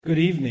Good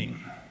evening.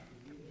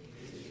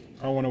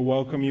 I want to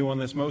welcome you on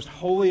this most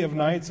holy of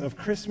nights of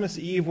Christmas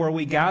Eve, where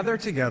we gather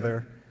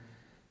together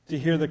to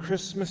hear the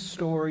Christmas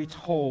story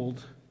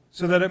told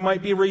so that it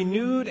might be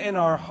renewed in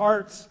our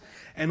hearts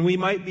and we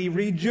might be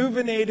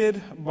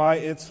rejuvenated by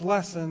its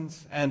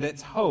lessons and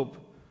its hope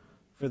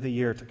for the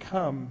year to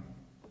come.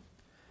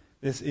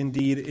 This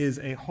indeed is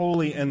a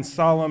holy and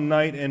solemn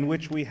night in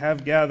which we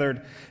have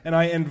gathered, and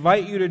I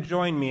invite you to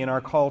join me in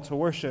our call to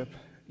worship.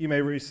 You may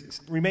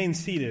remain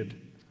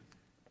seated.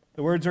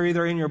 The words are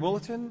either in your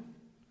bulletin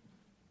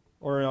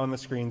or on the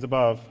screens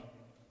above.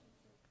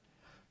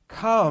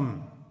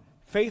 Come,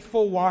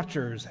 faithful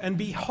watchers, and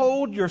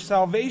behold, your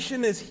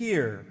salvation is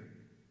here.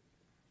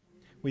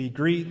 We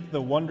greet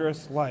the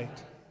wondrous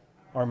light,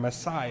 our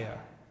Messiah,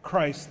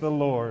 Christ the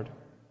Lord.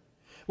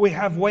 We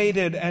have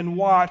waited and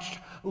watched,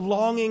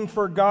 longing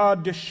for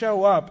God to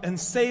show up and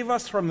save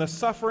us from the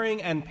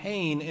suffering and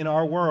pain in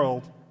our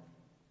world.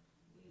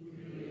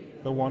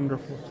 The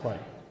wonderful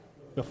light,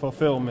 the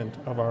fulfillment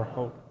of our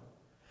hope.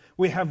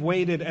 We have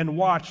waited and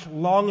watched,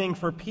 longing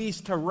for peace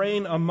to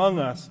reign among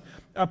us,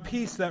 a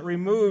peace that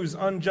removes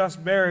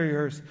unjust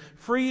barriers,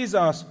 frees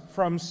us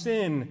from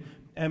sin,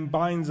 and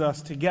binds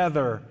us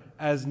together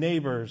as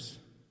neighbors,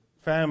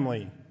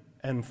 family,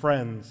 and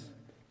friends.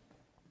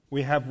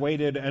 We have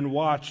waited and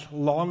watched,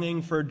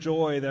 longing for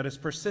joy that is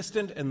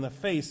persistent in the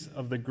face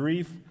of the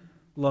grief,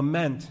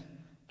 lament,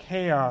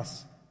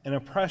 chaos, and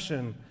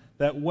oppression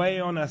that weigh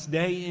on us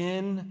day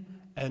in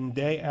and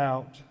day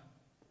out.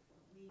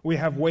 We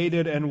have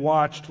waited and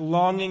watched,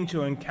 longing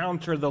to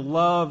encounter the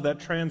love that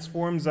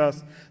transforms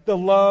us, the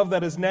love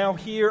that is now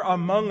here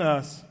among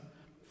us,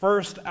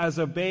 first as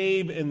a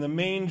babe in the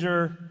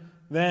manger,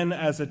 then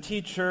as a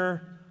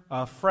teacher,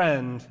 a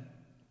friend,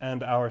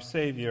 and our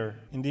Savior.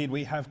 Indeed,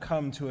 we have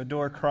come to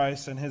adore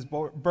Christ and his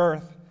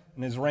birth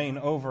and his reign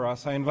over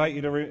us. I invite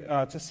you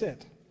to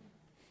sit.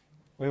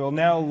 We will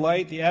now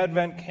light the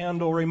Advent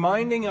candle,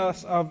 reminding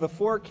us of the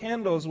 4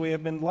 candles we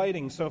have been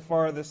lighting so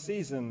far this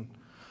season,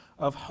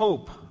 of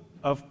hope,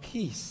 of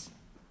peace,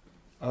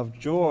 of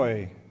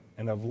joy,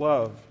 and of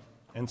love.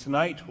 And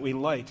tonight we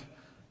light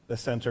the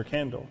center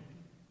candle.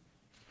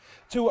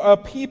 To a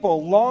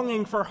people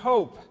longing for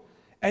hope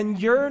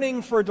and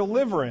yearning for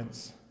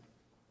deliverance,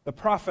 the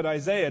prophet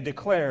Isaiah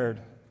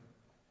declared,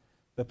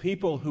 "The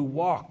people who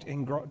walked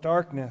in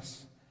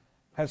darkness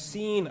have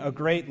seen a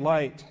great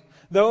light.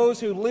 Those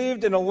who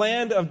lived in a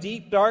land of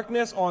deep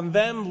darkness, on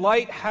them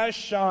light has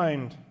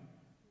shined.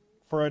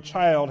 For a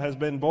child has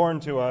been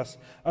born to us,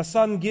 a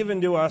son given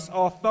to us.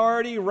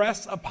 Authority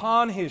rests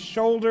upon his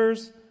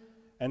shoulders,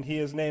 and he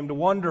is named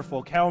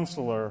Wonderful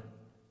Counselor,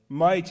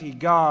 Mighty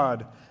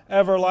God,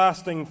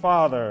 Everlasting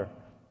Father,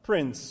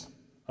 Prince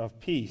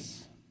of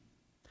Peace."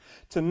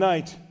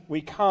 Tonight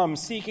we come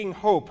seeking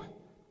hope,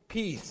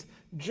 peace,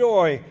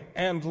 joy,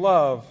 and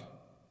love.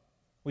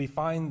 We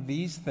find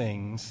these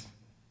things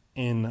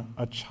in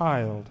a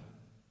child,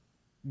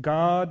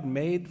 God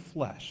made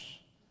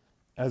flesh,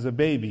 as a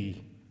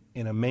baby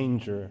in a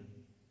manger,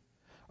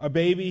 a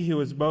baby who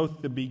is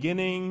both the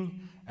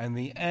beginning and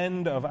the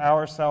end of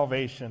our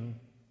salvation,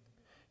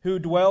 who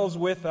dwells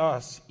with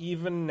us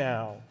even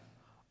now,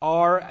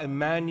 our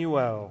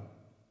Emmanuel,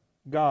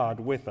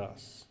 God with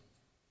us.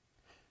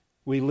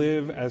 We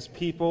live as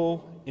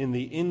people in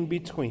the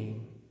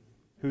in-between,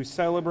 who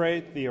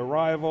celebrate the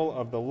arrival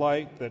of the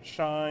light that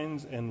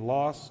shines in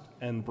lost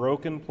and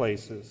broken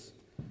places,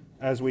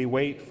 as we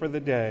wait for the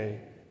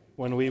day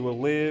when we will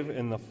live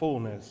in the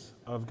fullness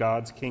of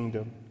God's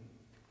kingdom.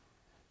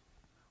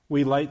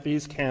 We light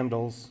these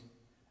candles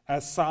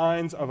as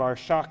signs of our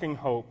shocking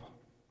hope,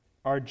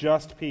 our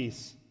just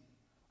peace,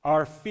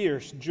 our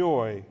fierce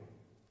joy,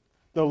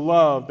 the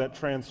love that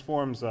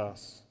transforms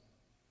us,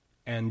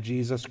 and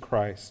Jesus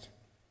Christ,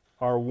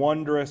 our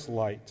wondrous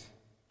light.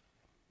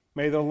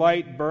 May the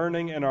light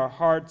burning in our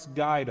hearts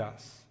guide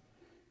us,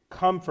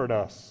 comfort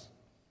us,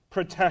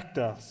 protect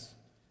us,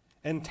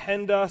 and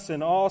tend us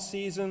in all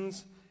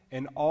seasons,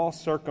 in all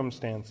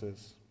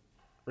circumstances,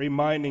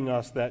 reminding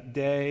us that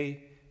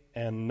day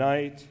and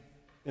night,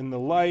 in the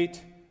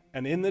light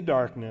and in the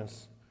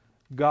darkness,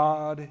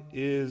 God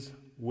is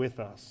with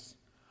us.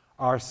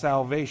 Our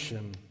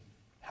salvation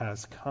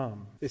has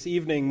come. This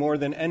evening, more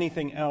than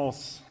anything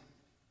else,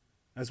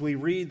 as we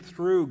read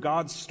through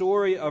God's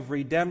story of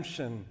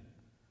redemption,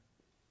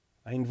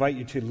 I invite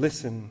you to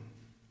listen.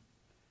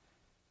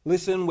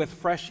 Listen with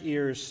fresh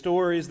ears,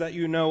 stories that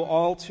you know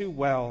all too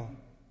well.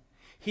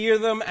 Hear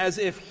them as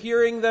if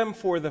hearing them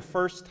for the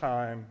first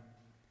time,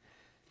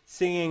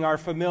 singing our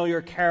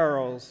familiar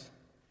carols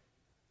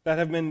that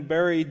have been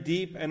buried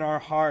deep in our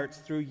hearts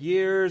through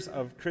years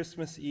of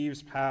Christmas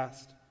Eves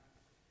past.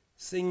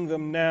 Sing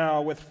them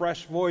now with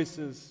fresh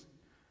voices,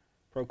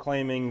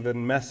 proclaiming the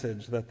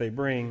message that they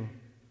bring.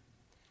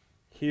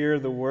 Hear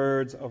the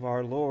words of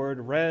our Lord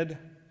read,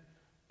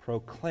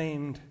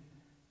 proclaimed,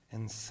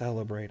 and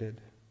celebrated.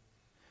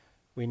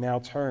 We now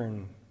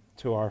turn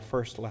to our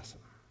first lesson.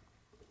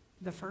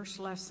 The first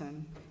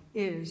lesson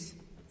is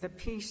the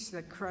peace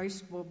that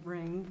Christ will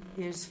bring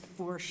is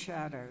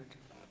foreshadowed.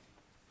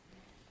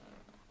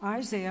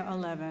 Isaiah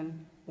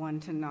 11,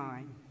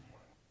 1-9.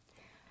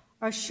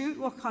 A shoot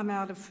will come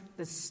out of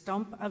the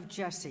stump of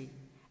Jesse,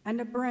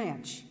 and a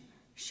branch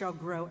shall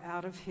grow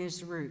out of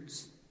his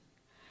roots.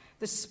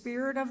 The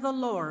Spirit of the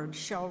Lord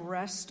shall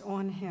rest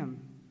on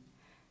him,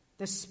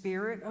 the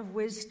Spirit of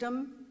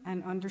wisdom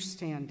and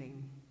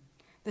understanding,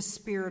 the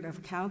Spirit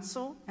of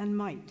counsel and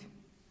might,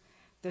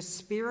 the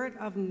Spirit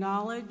of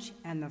knowledge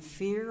and the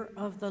fear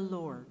of the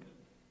Lord.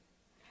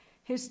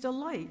 His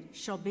delight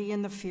shall be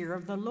in the fear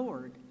of the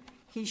Lord.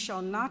 He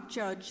shall not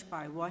judge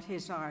by what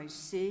his eyes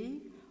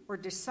see, or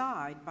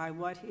decide by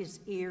what his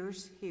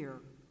ears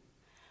hear.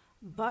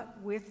 But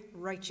with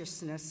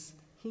righteousness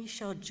he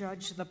shall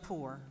judge the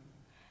poor,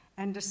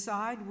 and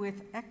decide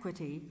with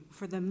equity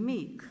for the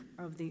meek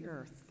of the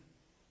earth.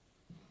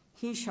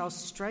 He shall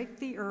strike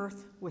the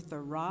earth with the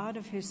rod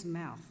of his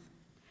mouth,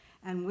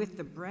 and with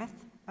the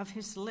breath of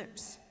his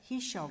lips he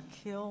shall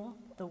kill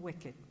the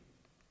wicked.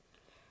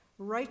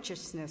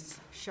 Righteousness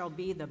shall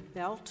be the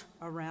belt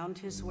around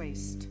his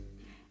waist,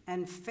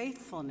 and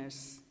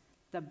faithfulness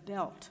the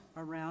belt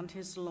around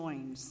his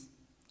loins.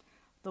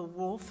 The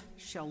wolf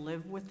shall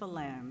live with the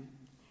lamb,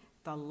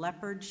 the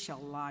leopard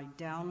shall lie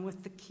down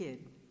with the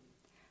kid,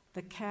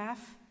 the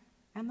calf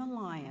and the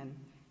lion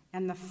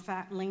and the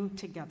fatling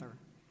together,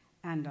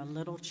 and a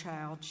little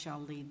child shall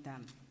lead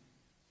them.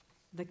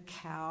 The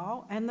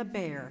cow and the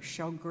bear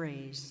shall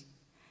graze,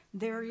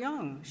 their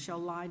young shall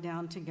lie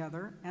down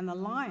together, and the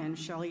lion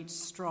shall eat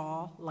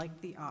straw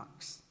like the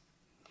ox.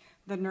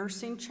 The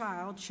nursing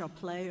child shall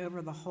play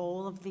over the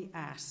hole of the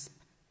asp,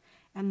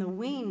 and the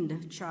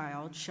weaned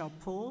child shall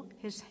pull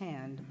his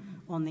hand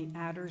on the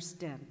adder's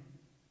den.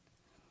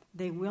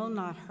 They will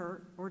not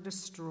hurt or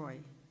destroy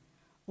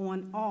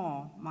on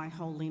all my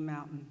holy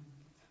mountain,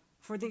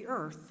 for the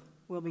earth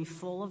will be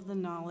full of the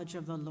knowledge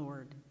of the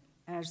Lord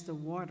as the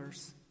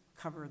waters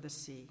cover the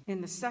sea.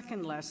 In the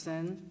second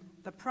lesson,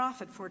 the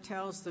prophet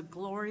foretells the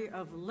glory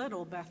of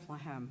little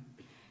Bethlehem.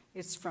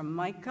 It's from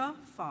Micah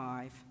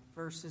 5,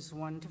 verses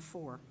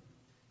 1-4.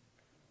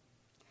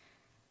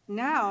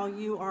 Now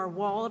you are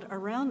walled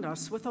around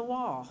us with a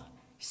wall.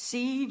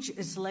 Siege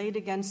is laid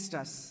against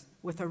us.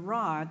 With a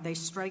rod they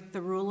strike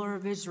the ruler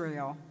of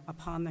Israel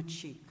upon the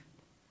cheek.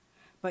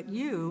 But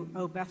you,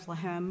 O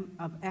Bethlehem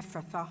of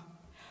Ephrathah,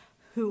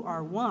 who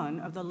are one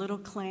of the little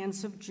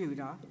clans of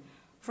Judah,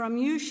 from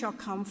you shall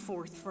come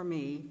forth for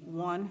me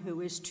one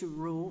who is to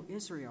rule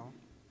Israel,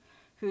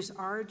 whose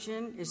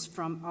origin is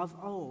from of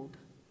old,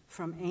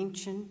 from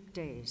ancient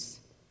days.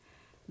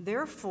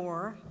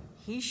 Therefore,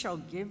 he shall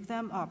give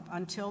them up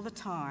until the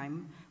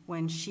time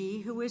when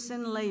she who is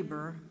in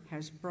labor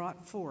has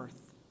brought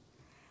forth.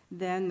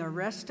 Then the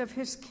rest of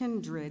his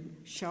kindred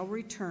shall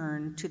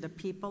return to the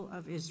people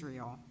of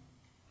Israel.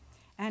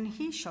 And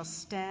he shall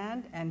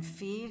stand and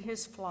feed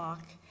his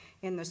flock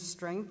in the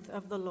strength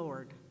of the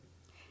Lord,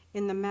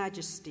 in the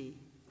majesty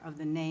of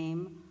the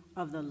name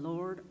of the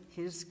Lord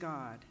his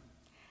God.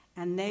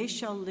 And they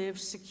shall live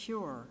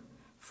secure,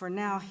 for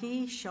now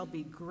he shall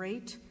be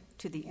great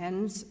to the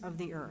ends of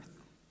the earth.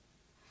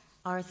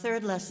 Our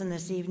third lesson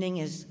this evening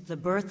is the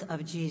birth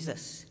of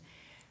Jesus.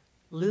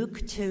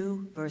 Luke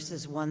 2,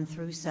 verses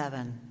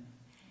 1-7.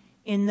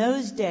 In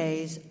those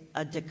days,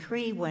 a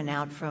decree went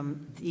out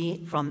from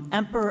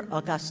Emperor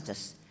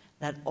Augustus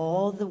that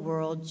all the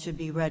world should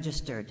be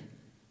registered.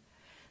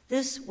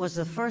 This was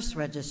the first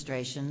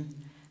registration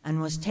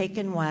and was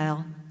taken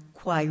while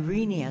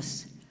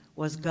Quirinius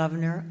was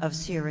governor of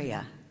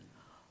Syria.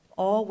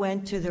 All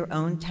went to their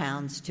own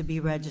towns to be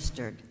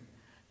registered.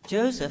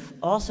 Joseph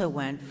also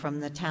went from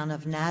the town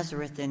of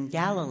Nazareth in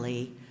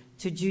Galilee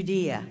to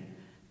Judea,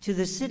 to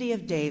the city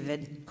of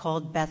David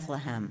called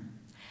Bethlehem,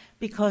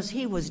 because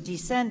he was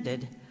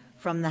descended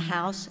from the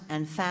house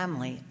and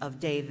family of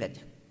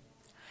David.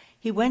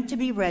 He went to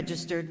be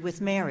registered with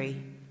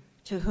Mary,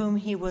 to whom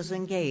he was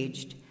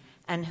engaged,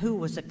 and who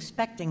was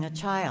expecting a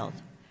child.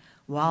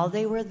 While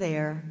they were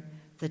there,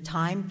 the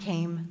time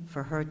came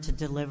for her to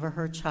deliver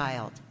her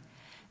child,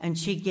 and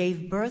she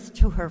gave birth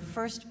to her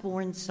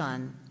firstborn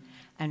son,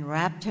 and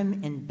wrapped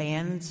him in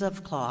bands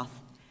of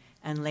cloth,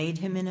 and laid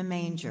him in a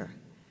manger,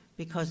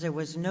 because there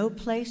was no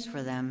place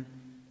for them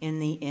in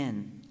the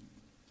inn.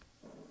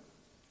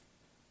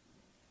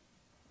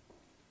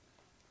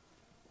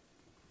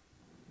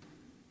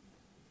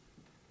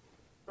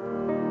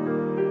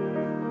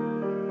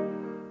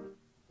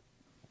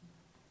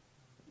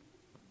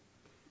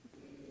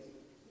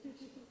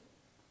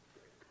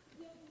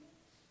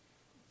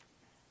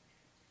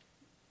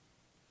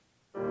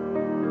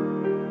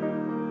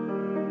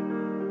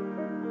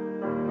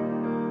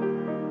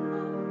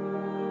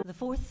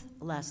 Fourth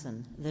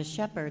lesson, the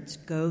shepherds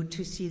go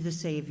to see the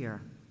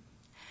Savior.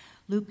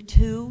 Luke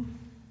 2,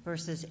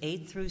 verses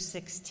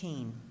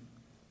 8-16.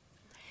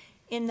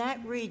 In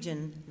that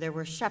region there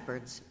were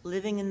shepherds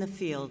living in the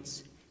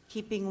fields,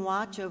 keeping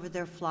watch over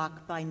their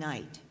flock by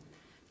night.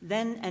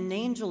 Then an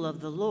angel of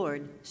the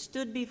Lord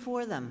stood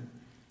before them,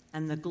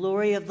 and the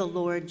glory of the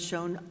Lord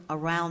shone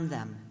around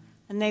them,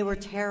 and they were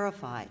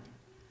terrified.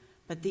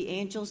 But the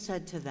angel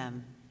said to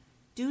them,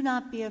 "Do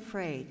not be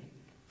afraid,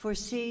 for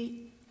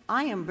see,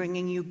 I am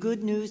bringing you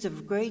good news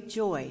of great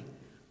joy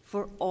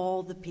for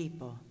all the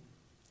people.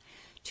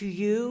 To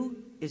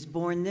you is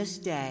born this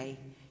day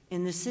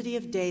in the city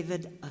of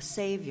David a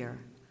Savior,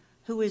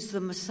 who is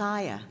the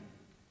Messiah,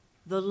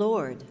 the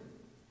Lord.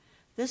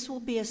 This will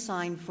be a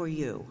sign for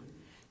you.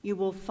 You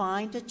will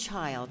find a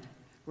child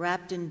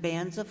wrapped in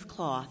bands of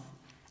cloth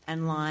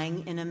and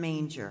lying in a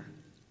manger."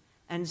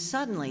 And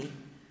suddenly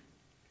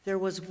there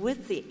was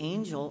with the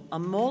angel a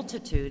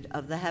multitude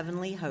of the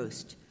heavenly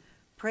host,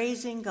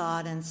 praising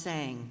God and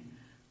saying,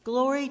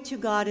 "Glory to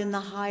God in the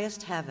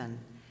highest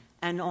heaven,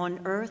 and on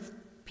earth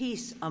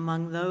peace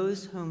among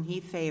those whom he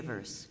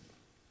favors."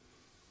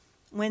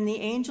 When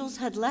the angels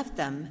had left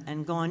them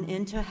and gone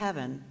into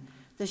heaven,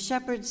 the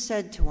shepherds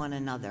said to one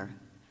another,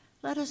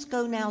 "Let us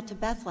go now to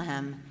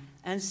Bethlehem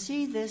and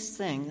see this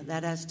thing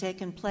that has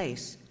taken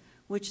place,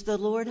 which the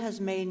Lord has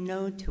made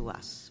known to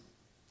us."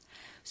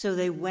 So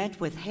they went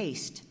with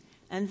haste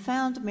and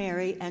found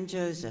Mary and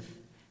Joseph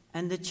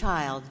and the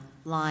child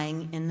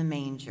lying in the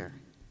manger.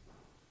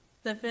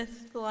 The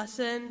fifth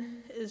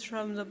lesson is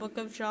from the book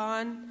of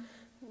John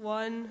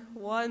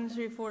 1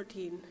 through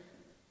 14.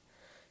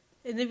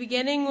 In the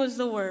beginning was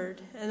the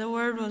Word, and the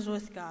Word was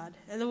with God,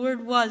 and the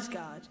Word was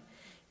God.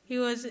 He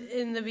was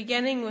in the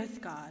beginning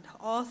with God.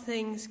 All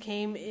things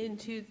came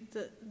into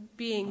the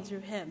being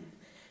through him,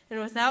 and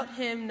without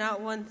him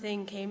not one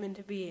thing came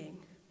into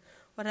being.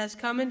 What has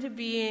come into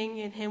being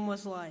in him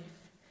was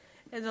life,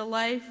 and the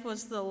life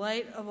was the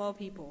light of all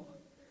people.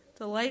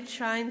 The light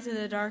shines in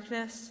the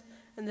darkness,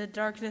 and the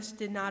darkness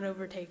did not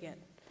overtake it.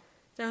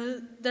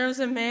 There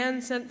was a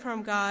man sent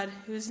from God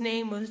whose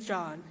name was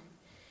John.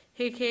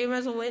 He came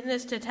as a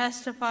witness to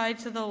testify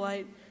to the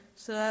light,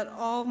 so that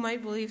all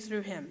might believe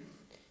through him.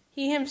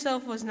 He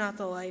himself was not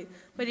the light,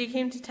 but he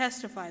came to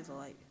testify the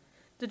light,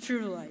 the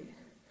true light,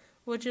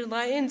 which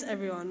enlightens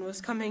everyone, was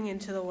coming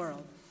into the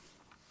world.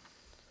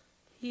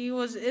 He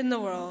was in the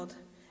world,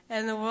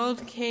 and the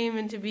world came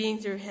into being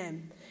through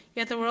him,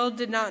 yet the world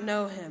did not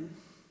know him.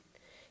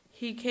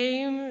 He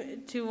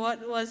came to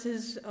what was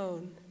his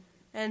own,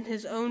 and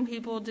his own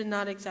people did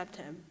not accept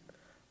him.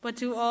 But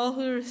to all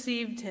who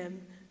received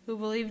him, who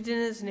believed in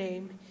his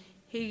name,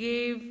 he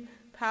gave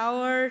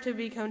power to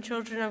become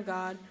children of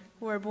God,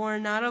 who were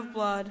born not of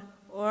blood,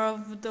 or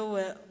of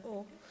the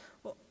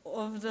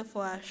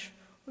flesh,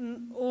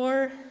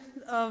 or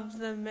of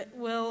the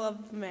will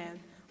of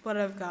man, but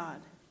of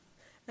God.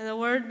 And the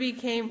Word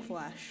became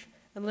flesh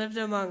and lived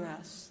among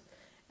us,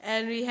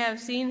 and we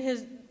have seen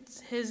his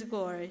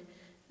glory,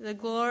 the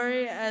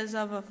glory as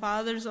of a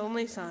Father's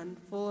only Son,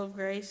 full of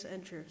grace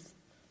and truth.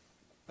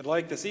 I'd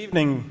like this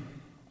evening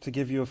to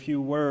give you a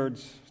few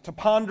words to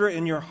ponder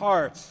in your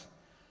hearts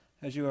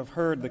as you have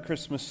heard the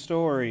Christmas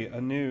story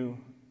anew.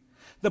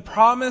 The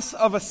promise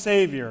of a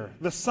Savior,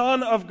 the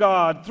Son of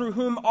God, through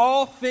whom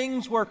all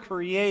things were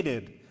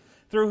created,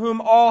 through whom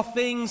all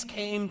things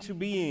came to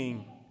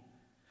being,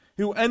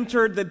 who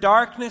entered the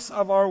darkness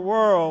of our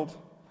world,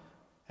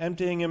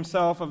 emptying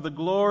himself of the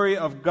glory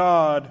of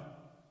God,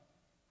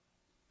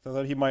 so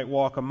that he might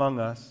walk among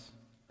us,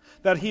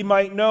 that he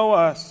might know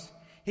us,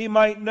 he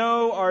might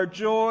know our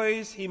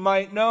joys, he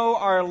might know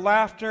our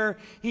laughter,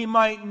 he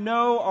might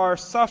know our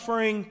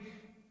suffering,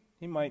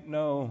 he might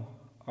know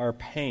our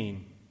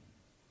pain.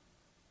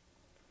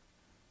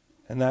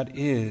 And that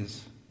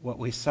is what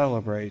we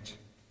celebrate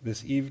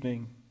this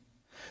evening.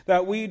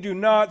 That we do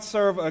not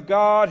serve a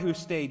God who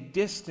stayed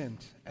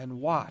distant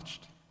and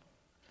watched,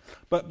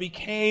 but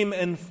became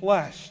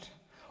enfleshed,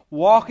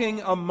 walking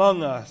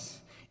among us,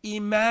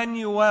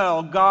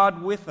 Emmanuel,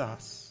 God with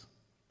us.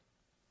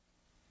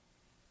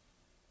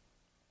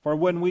 For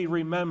when we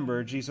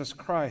remember Jesus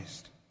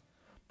Christ,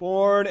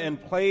 born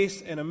and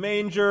placed in a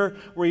manger,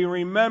 we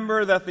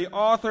remember that the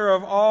author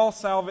of all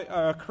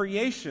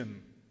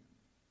creation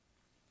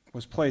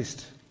was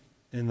placed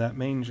in that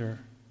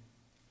manger.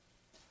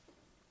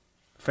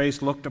 The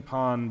face looked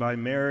upon by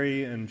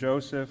Mary and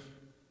Joseph,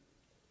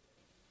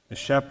 the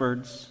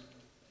shepherds,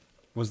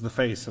 was the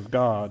face of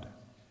God.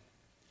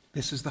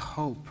 This is the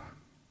hope.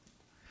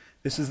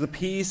 This is the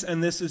peace,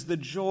 and this is the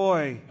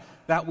joy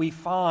that we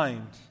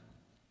find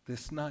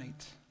this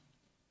night.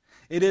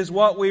 It is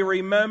what we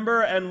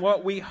remember and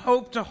what we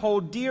hope to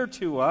hold dear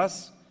to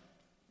us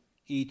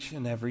each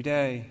and every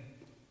day.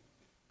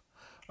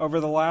 Over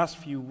the last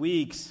few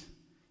weeks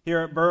here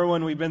at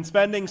Berwyn, we've been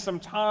spending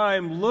some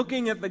time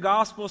looking at the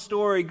gospel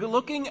story,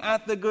 looking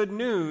at the good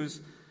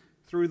news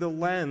through the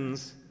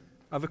lens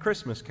of a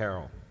Christmas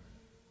carol.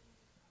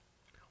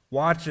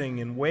 Watching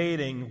and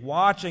waiting,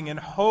 watching and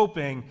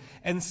hoping,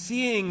 and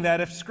seeing that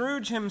if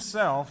Scrooge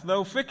himself,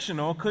 though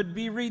fictional, could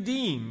be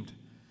redeemed,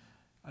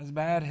 as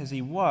bad as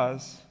he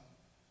was,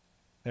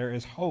 there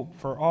is hope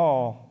for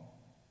all.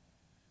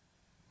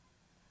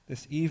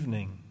 This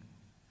evening,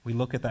 we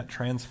look at that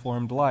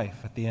transformed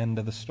life at the end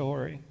of the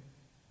story.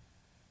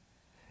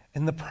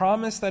 And the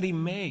promise that he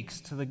makes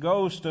to the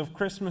ghost of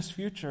Christmas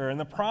future, and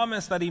the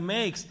promise that he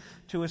makes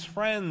to his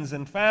friends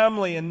and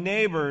family and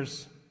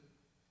neighbors,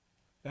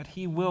 that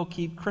he will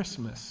keep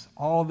Christmas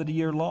all the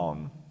year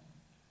long,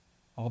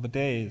 all the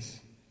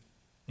days,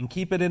 and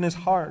keep it in his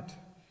heart.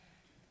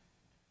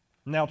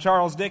 Now,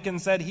 Charles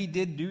Dickens said he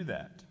did do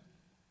that.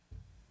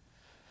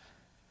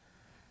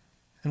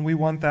 And we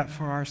want that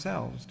for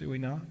ourselves, do we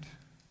not?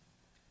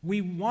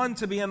 We want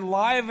to be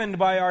enlivened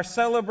by our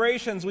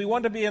celebrations. We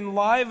want to be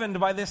enlivened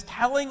by this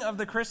telling of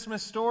the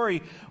Christmas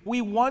story.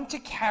 We want to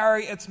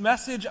carry its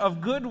message of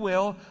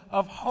goodwill,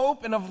 of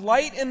hope, and of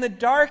light in the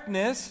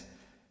darkness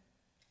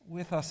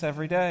with us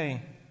every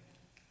day.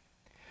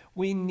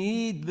 We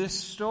need this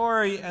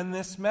story and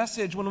this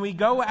message when we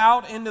go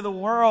out into the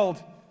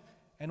world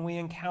and we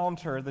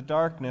encounter the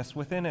darkness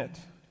within it.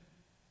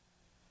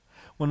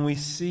 When we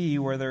see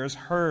where there is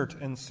hurt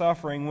and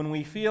suffering, when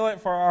we feel it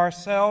for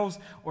ourselves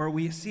or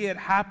we see it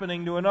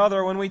happening to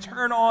another, when we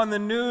turn on the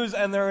news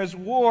and there is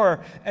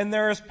war and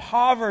there is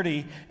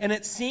poverty and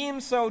it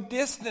seems so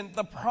distant,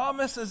 the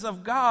promises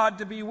of God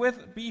to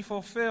be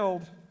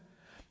fulfilled.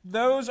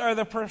 Those are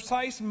the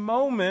precise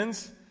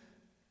moments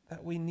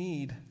that we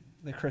need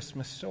the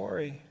Christmas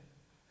story.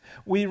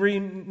 We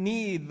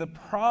need the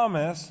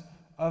promise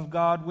of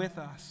God with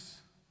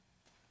us,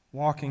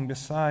 walking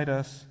beside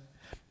us,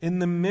 in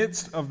the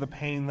midst of the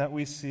pain that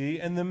we see,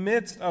 in the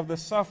midst of the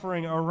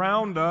suffering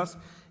around us,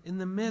 in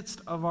the midst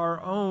of our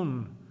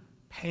own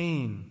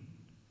pain,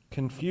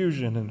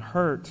 confusion, and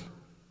hurt.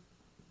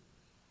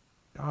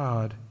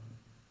 God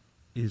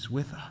is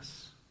with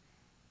us.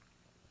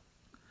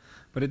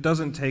 But it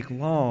doesn't take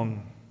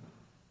long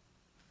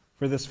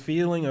for this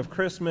feeling of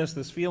Christmas,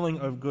 this feeling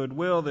of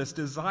goodwill, this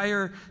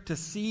desire to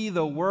see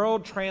the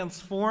world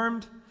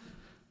transformed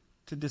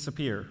to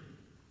disappear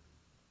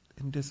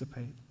and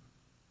dissipate.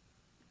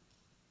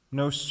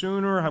 No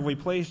sooner have we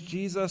placed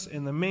Jesus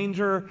in the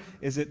manger,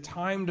 is it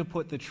time to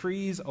put the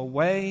trees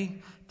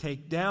away,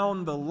 take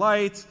down the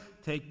lights,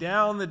 take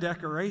down the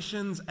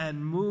decorations,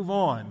 and move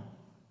on.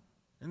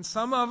 And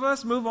some of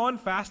us move on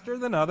faster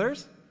than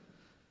others,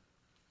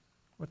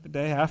 with the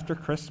day after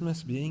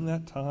Christmas being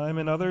that time,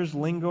 and others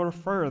linger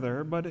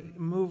further, but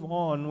move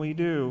on we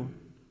do.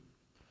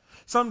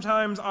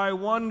 Sometimes I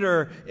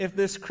wonder if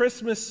this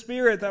Christmas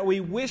spirit that we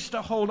wish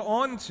to hold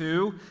on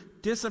to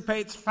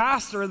dissipates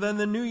faster than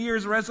the New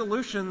Year's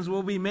resolutions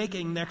we'll be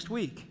making next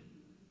week.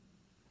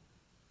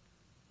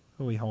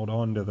 Will we hold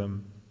on to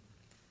them?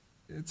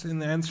 It's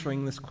in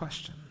answering this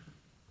question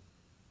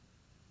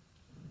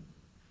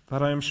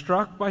that I am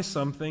struck by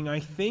something I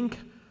think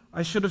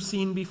I should have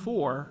seen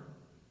before,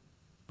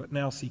 but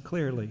now see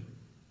clearly.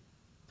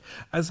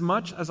 As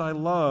much as I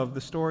love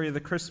the story of the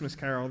Christmas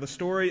Carol, the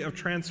story of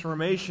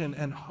transformation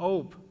and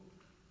hope,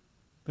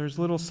 there's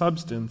little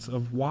substance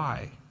of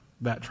why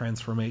that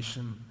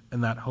transformation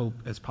and that hope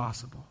is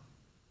possible.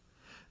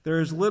 There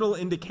is little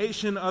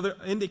indication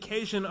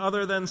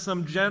other than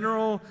some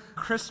general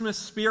Christmas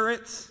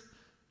spirits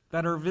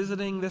that are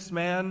visiting this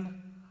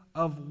man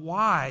of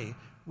why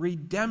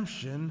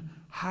redemption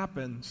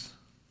happens.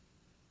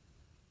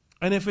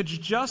 And if it's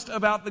just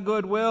about the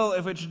goodwill,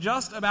 if it's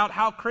just about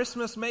how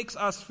Christmas makes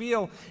us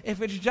feel,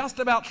 if it's just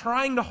about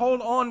trying to hold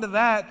on to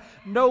that,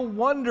 no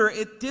wonder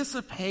it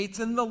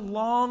dissipates in the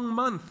long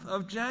month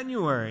of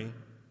January.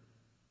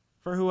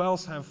 For who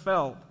else have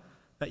felt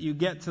that you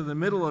get to the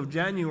middle of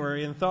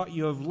January and thought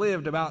you have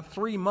lived about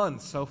 3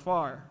 months so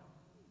far?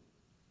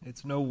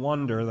 It's no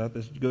wonder that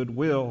this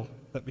goodwill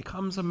that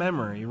becomes a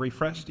memory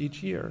refreshed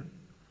each year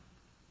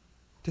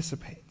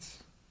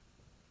dissipates.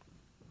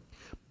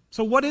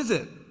 So what is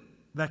it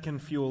that can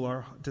fuel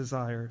our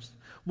desires?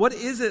 What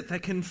is it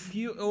that can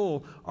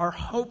fuel our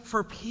hope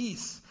for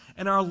peace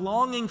and our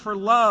longing for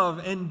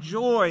love and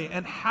joy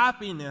and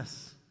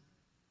happiness?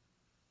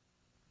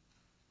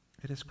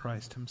 It is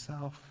Christ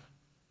himself.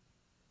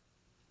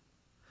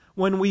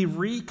 When we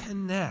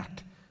reconnect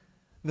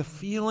the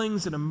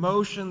feelings and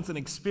emotions and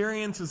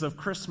experiences of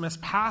Christmas,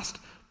 past,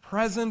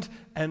 present,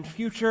 and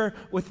future,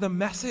 with the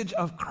message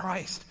of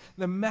Christ,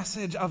 the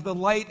message of the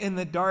light in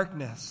the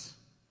darkness,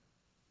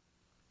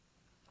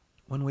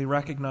 when we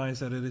recognize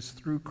that it is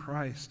through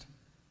Christ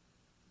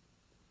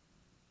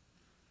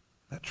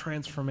that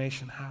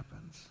transformation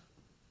happens,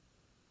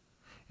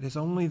 it is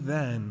only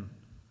then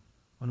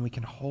when we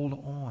can hold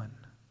on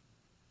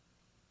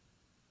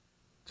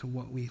to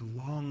what we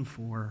long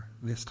for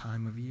this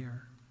time of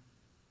year.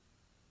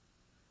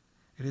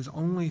 It is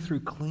only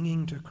through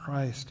clinging to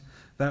Christ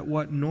that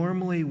what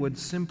normally would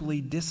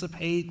simply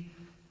dissipate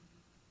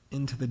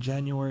into the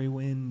January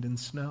wind and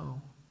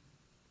snow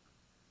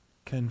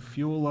can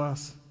fuel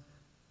us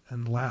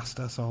and last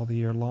us all the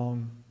year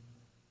long.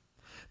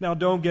 Now,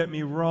 don't get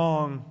me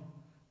wrong.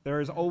 There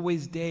is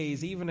always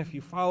days, even if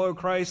you follow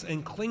Christ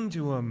and cling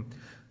to him,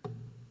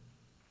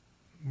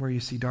 where you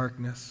see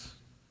darkness,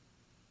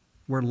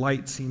 where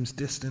light seems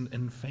distant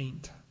and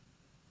faint.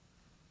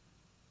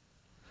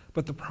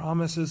 But the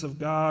promises of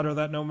God are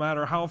that no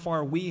matter how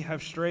far we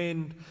have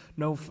strayed,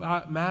 no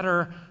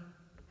matter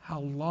how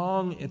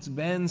long it's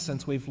been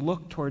since we've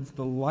looked towards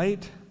the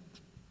light,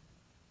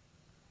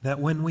 that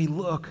when we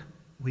look,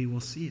 we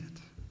will see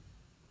it.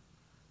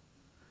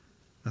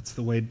 That's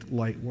the way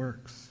light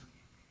works.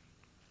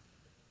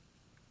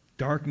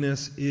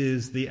 Darkness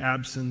is the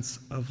absence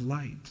of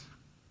light.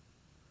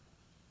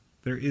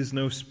 There is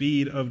no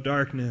speed of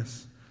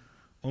darkness,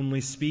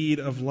 only speed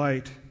of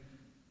light.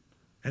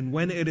 And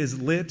when it is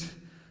lit,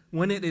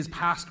 when it is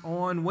passed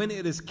on, when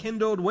it is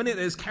kindled, when it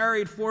is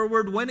carried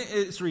forward, when it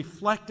is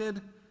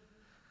reflected,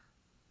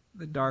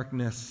 the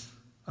darkness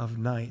of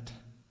night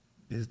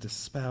is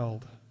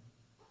dispelled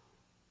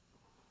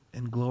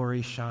and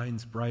glory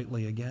shines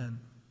brightly again.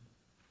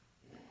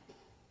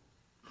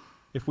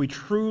 If we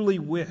truly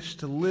wish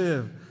to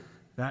live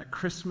that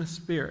Christmas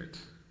spirit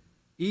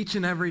each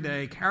and every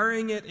day,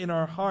 carrying it in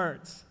our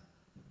hearts,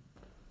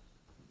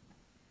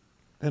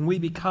 then we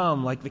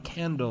become like the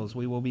candles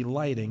we will be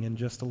lighting in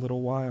just a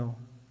little while.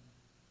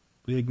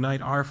 We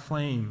ignite our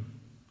flame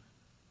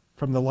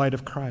from the light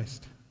of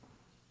Christ.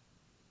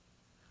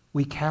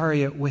 We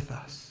carry it with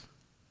us,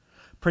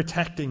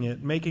 protecting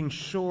it, making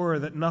sure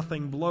that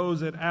nothing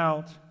blows it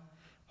out,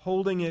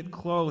 holding it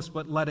close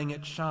but letting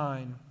it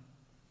shine,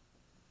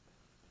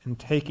 and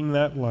taking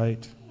that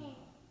light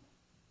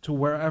to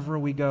wherever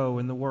we go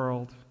in the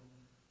world,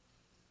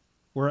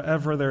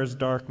 wherever there's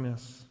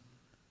darkness,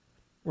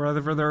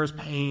 wherever there is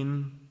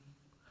pain,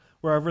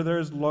 wherever there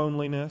is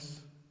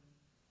loneliness,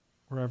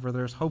 wherever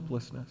there's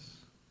hopelessness,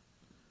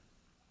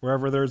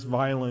 wherever there's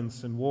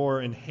violence and war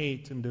and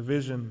hate and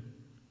division,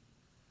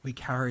 we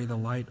carry the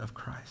light of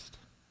Christ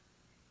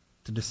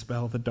to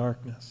dispel the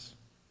darkness,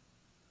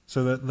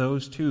 so that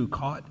those too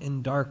caught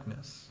in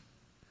darkness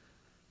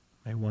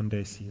may one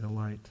day see the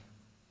light.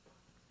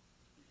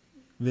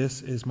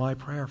 This is my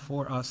prayer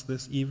for us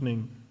this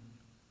evening,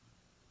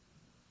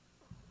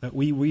 that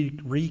we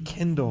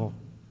rekindle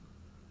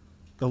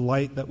the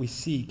light that we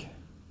seek,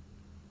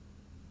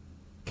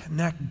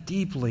 connect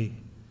deeply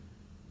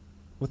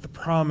with the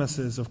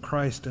promises of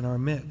Christ in our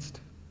midst,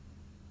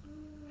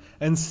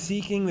 and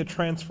seeking the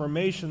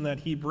transformation that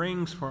He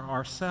brings for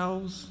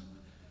ourselves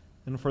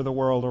and for the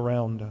world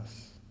around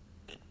us.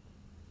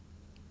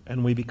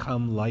 And we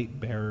become light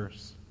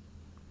bearers.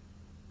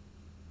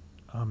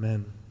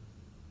 Amen.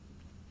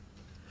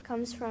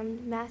 Comes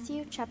from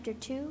Matthew chapter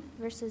 2,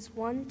 verses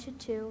 1 to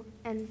 2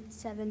 and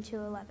 7 to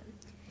 11.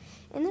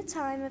 In the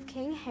time of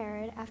King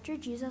Herod, after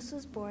Jesus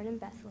was born in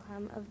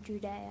Bethlehem of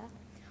Judea,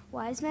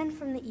 wise men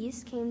from the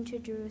east came to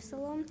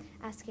Jerusalem,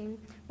 asking,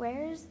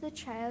 "Where is the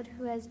child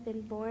who has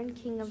been born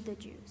King of the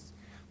Jews?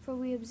 For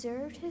we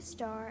observed his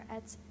star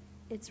at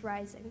its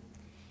rising,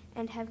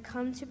 and have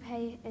come to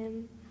pay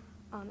him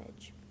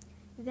homage."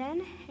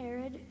 Then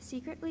Herod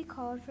secretly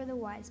called for the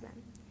wise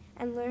men,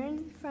 and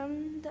learned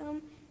from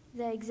them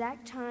the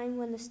exact time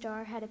when the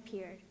star had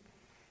appeared.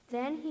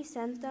 Then he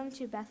sent them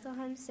to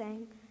Bethlehem,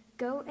 saying,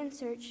 "Go and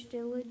search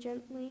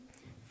diligently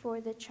for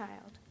the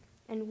child,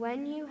 and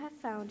when you have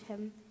found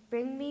him,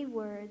 bring me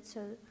word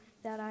so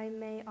that I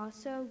may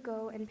also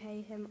go and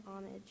pay him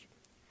homage."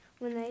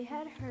 When they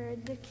had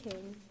heard the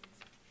king,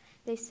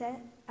 they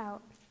set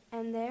out,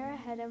 and there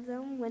ahead of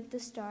them went the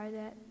star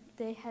that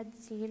they had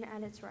seen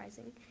at its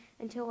rising,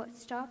 until it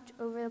stopped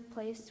over the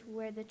place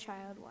where the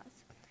child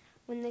was.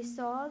 When they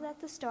saw that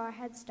the star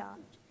had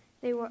stopped,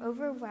 they were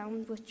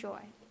overwhelmed with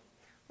joy.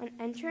 On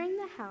entering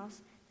the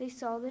house, they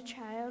saw the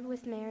child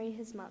with Mary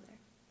his mother,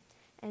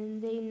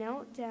 and they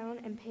knelt down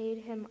and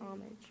paid him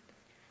homage.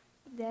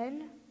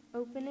 Then,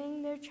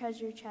 opening their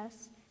treasure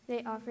chests,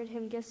 they offered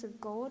him gifts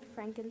of gold,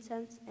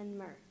 frankincense, and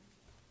myrrh.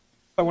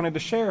 I wanted to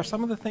share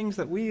some of the things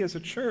that we as a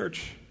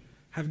church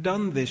have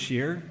done this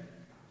year,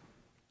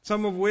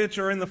 some of which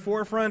are in the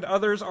forefront,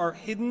 others are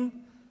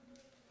hidden,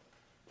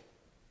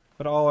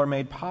 but all are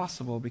made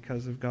possible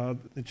because of God,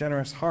 the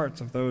generous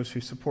hearts of those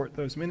who support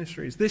those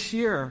ministries. This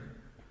year,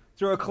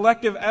 through a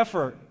collective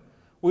effort,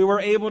 we were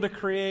able to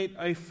create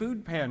a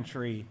food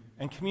pantry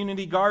and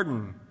community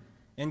garden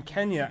in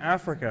Kenya,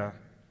 Africa,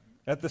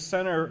 at the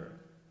center,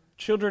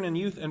 Children and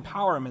Youth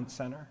Empowerment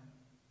Center.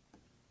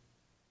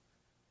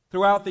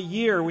 Throughout the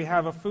year, we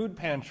have a food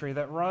pantry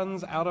that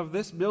runs out of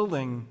this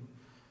building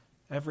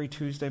every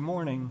Tuesday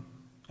morning,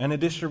 and a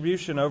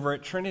distribution over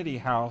at Trinity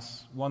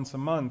House once a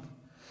month,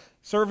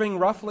 serving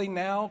roughly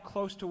now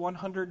close to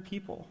 100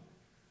 people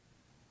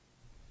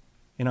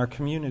in our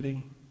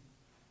community,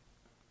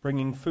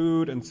 bringing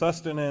food and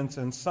sustenance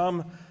and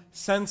some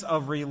sense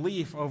of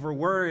relief over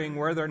worrying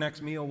where their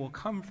next meal will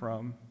come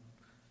from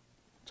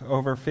to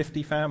over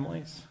 50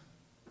 families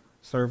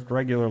served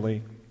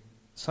regularly,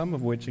 some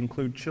of which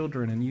include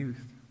children and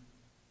youth.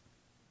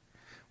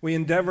 We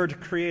endeavor to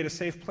create a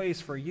safe place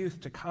for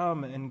youth to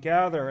come and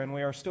gather, and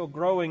we are still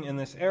growing in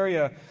this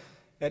area.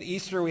 At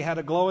Easter, we had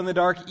a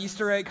glow-in-the-dark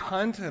Easter egg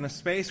hunt and a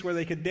space where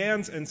they could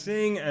dance and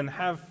sing and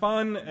have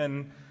fun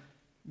and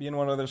be in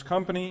one another's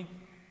company.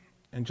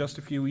 And just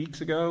a few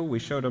weeks ago, we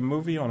showed a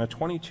movie on a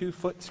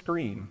 22-foot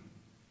screen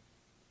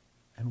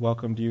and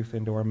welcomed youth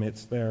into our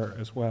midst there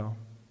as well.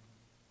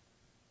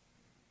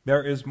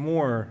 There is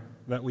more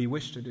that we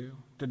wish to do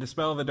to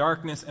dispel the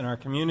darkness in our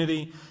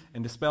community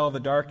and dispel the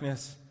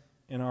darkness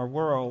in our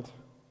world.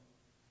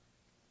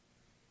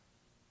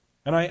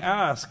 And I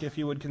ask if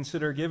you would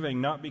consider giving,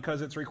 not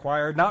because it's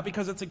required, not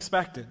because it's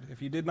expected.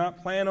 If you did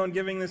not plan on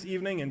giving this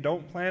evening and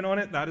don't plan on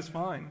it, that is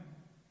fine.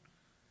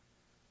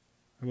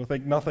 I will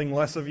think nothing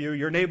less of you.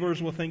 Your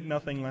neighbors will think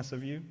nothing less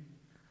of you.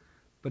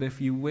 But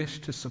if you wish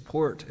to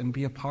support and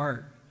be a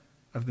part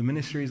of the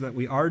ministries that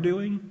we are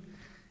doing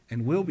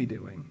and will be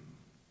doing,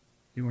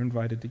 you are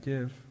invited to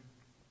give.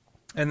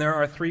 And there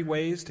are 3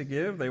 ways to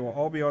give. They will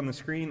all be on the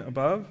screen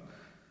above.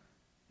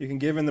 You can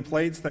give in the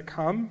plates that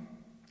come,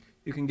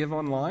 you can give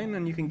online,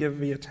 and you can give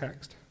via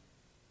text.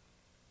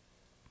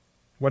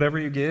 Whatever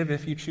you give,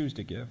 if you choose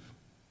to give,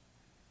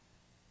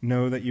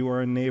 know that you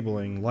are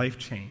enabling life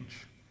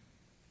change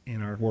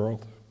in our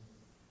world.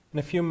 In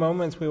a few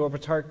moments, we will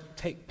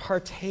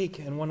partake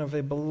in one of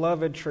the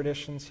beloved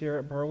traditions here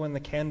at Berwyn, the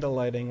candle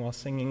lighting, while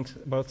singing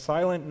both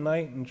Silent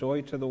Night and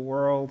Joy to the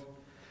World.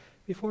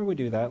 Before we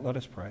do that, let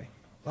us pray.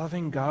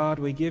 Loving God,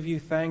 we give you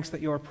thanks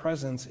that your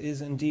presence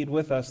is indeed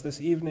with us this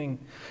evening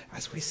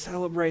as we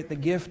celebrate the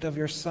gift of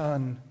your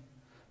Son,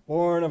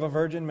 born of a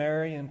Virgin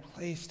Mary and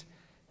placed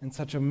in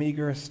such a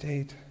meager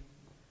estate.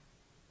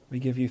 We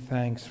give you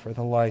thanks for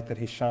the light that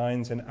he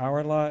shines in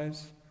our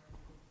lives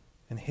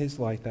and his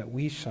light that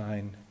we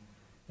shine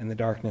in the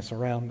darkness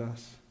around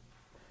us.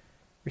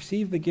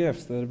 Receive the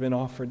gifts that have been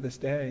offered this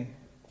day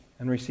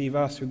and receive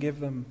us who give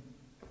them.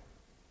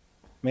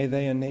 May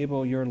they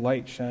enable your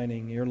light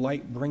shining, your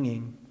light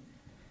bringing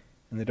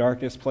in the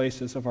darkest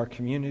places of our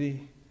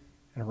community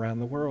and around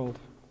the world.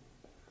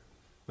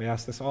 We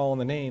ask this all in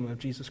the name of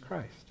Jesus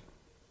Christ.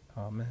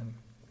 Amen.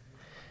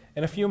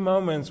 In a few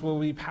moments, we'll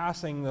be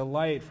passing the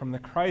light from the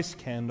Christ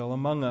candle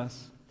among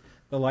us.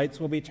 The lights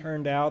will be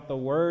turned out. The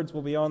words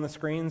will be on the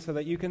screen so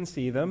that you can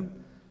see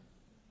them.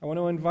 I want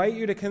to invite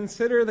you to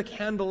consider the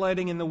candle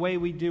lighting in the way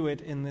we do it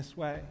in this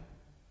way.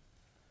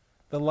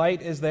 The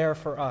light is there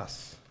for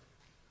us.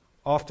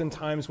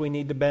 Oftentimes we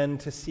need to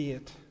bend to see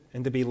it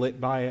and to be lit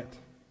by it.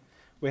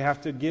 We have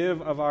to give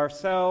of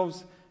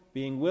ourselves,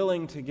 being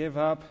willing to give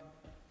up.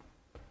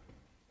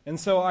 And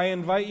so I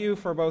invite you,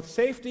 for both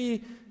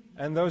safety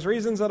and those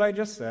reasons that I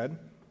just said,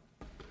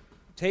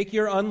 take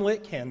your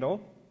unlit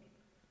candle,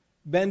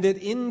 bend it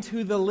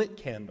into the lit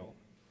candle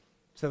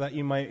so that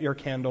your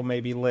candle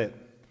may be lit.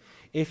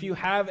 If you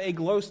have a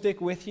glow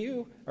stick with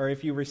you, or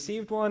if you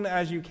received one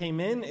as you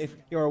came in, if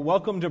you are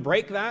welcome to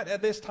break that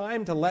at this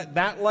time to let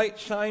that light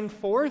shine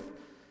forth,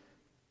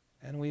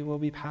 and we will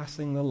be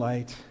passing the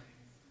light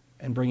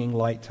and bringing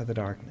light to the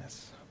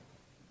darkness.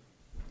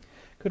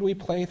 Could we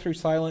play through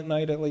Silent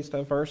Night at least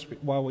a verse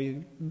while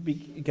we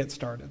get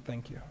started?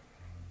 Thank you.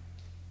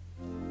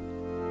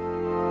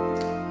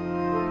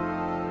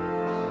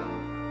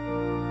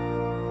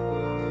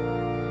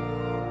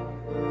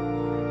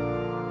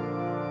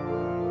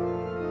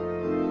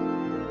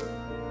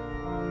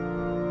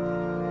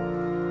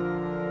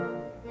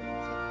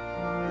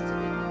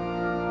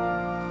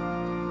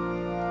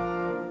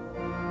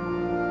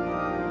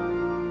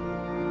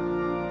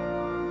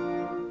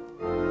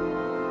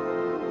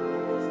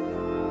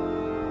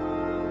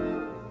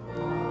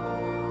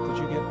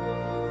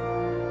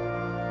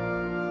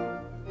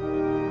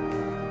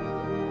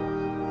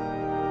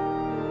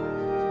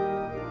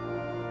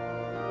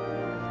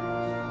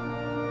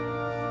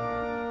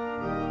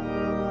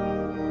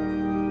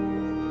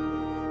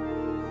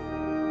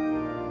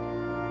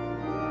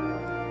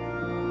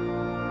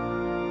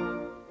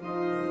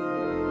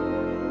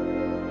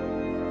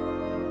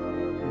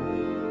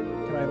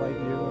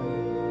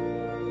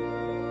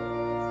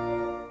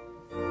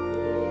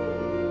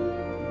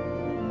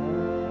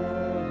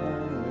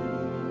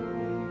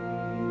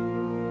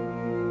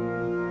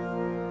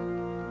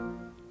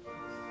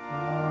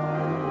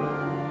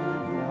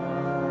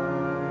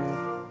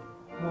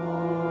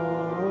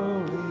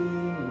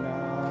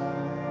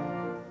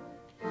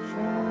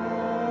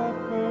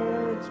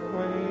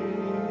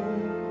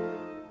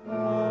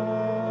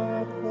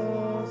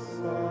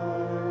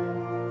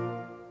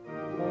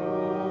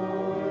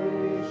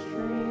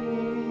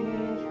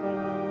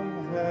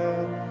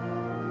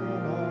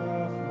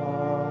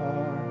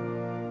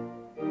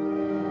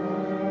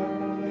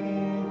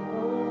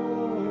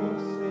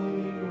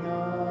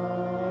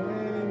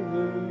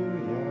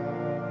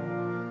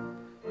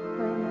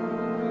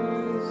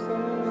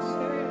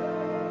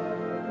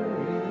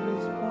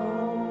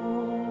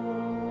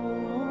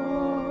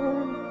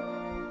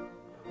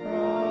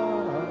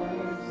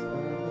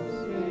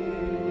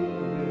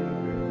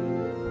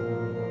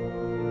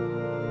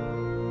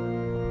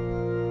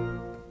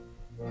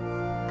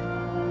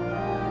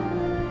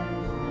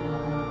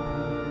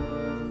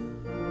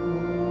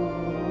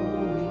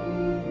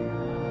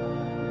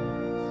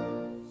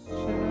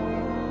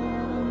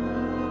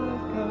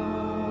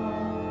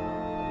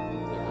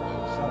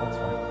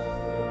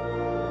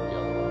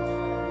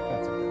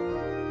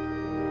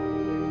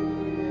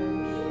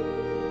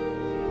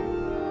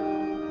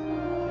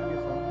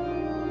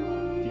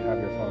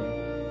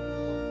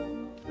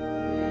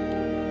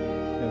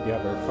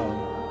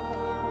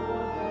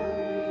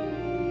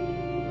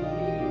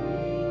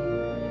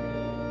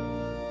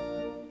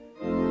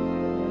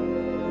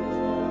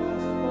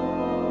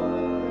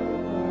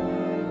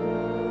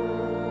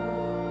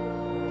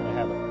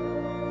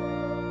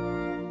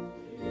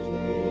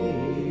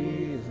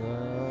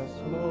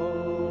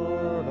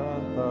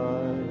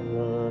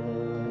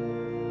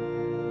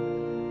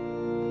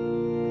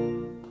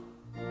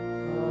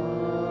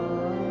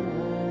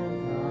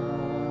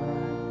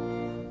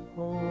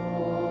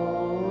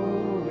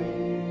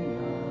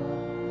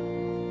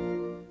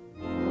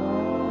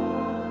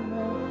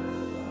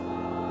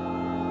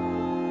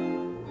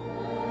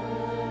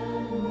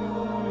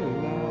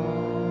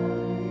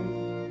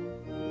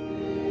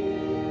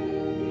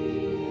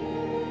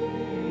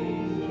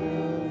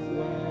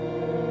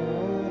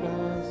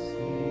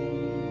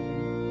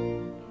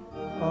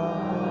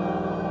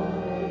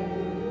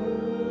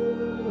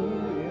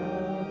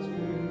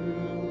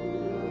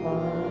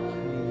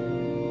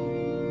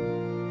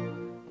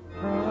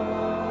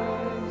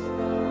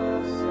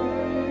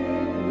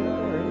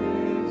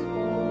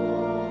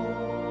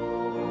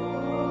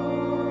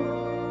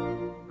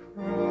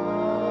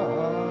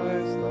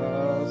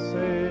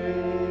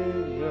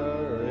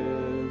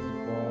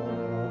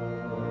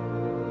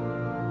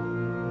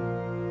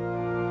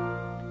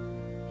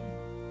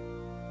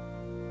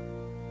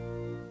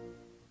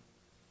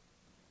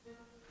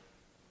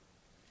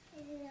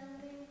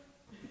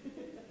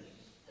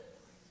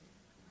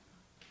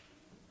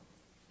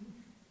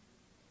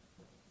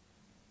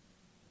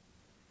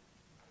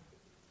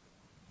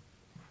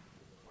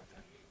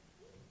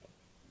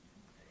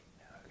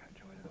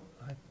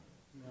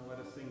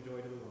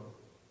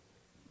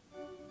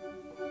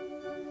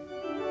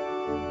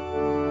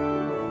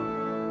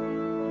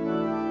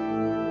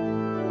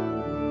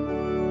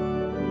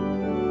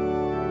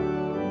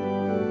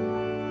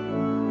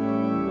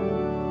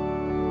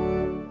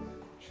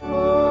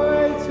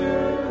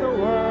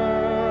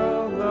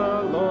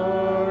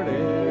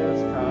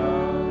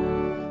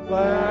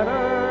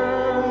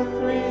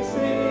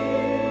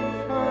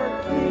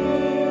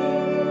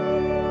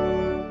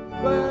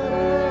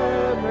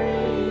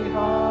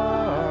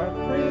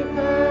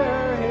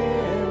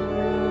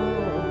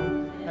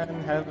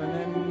 and heaven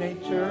and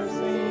nature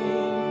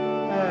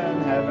sing,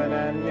 and heaven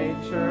and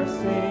nature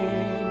sing,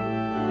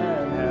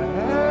 and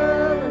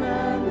heaven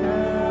and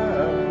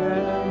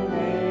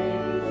nature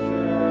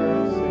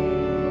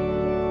sing.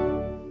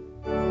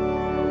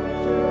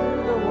 To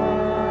the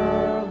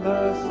world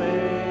the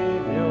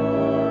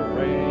Savior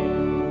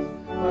reigns,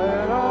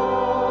 let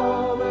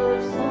all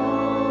their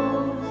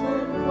songs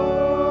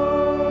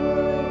employ,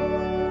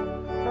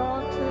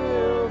 rock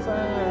hills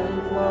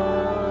and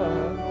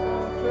floods,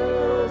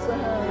 hills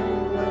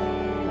and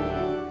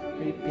plains,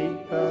 repeat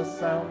the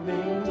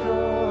sounding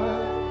joy,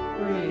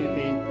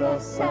 repeat the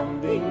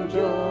sounding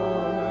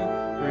joy,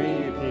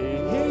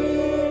 repeat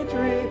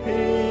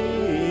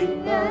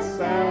the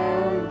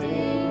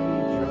sounding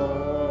joy.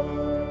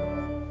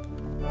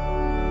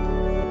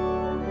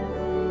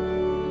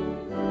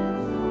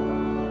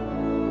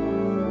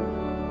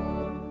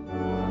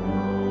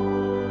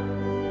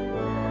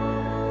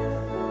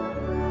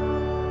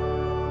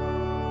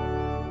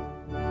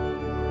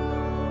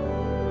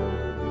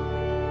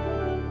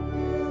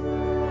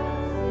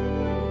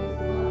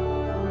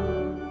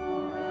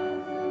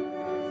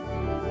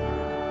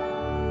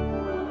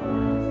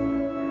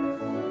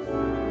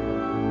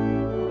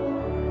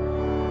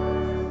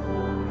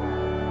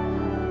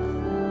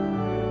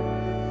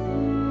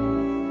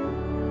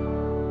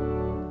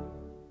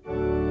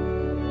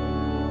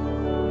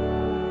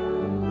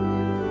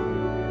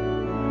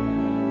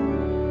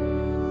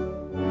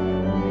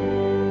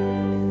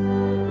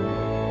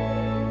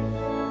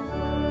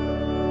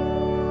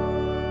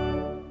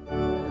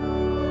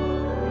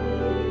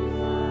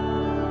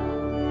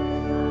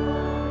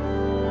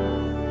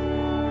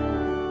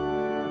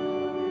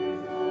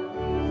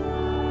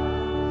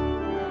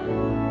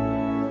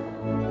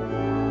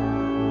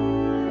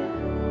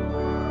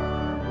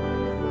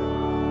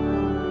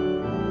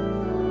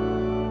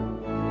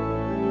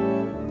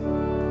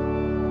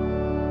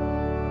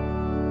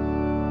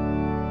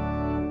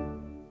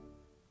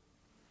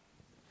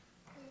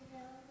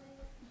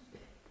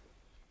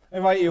 I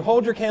invite you,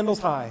 hold your candles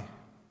high.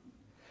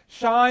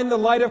 Shine the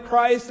light of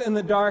Christ in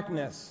the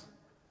darkness.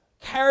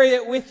 Carry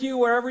it with you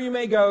wherever you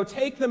may go.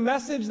 Take the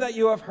message that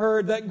you have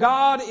heard, that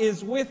God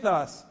is with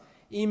us,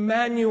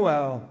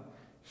 Emmanuel.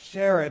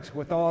 Share it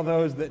with all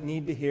those that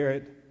need to hear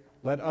it.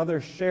 Let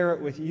others share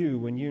it with you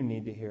when you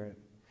need to hear it.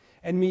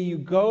 And may you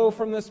go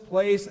from this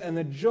place and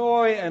the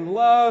joy and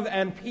love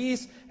and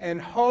peace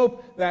and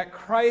hope that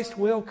Christ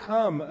will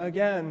come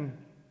again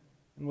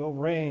and will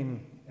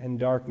reign and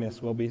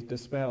darkness will be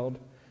dispelled.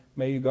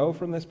 May you go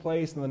from this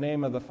place in the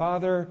name of the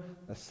Father,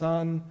 the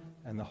Son,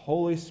 and the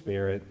Holy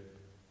Spirit.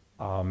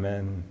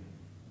 Amen.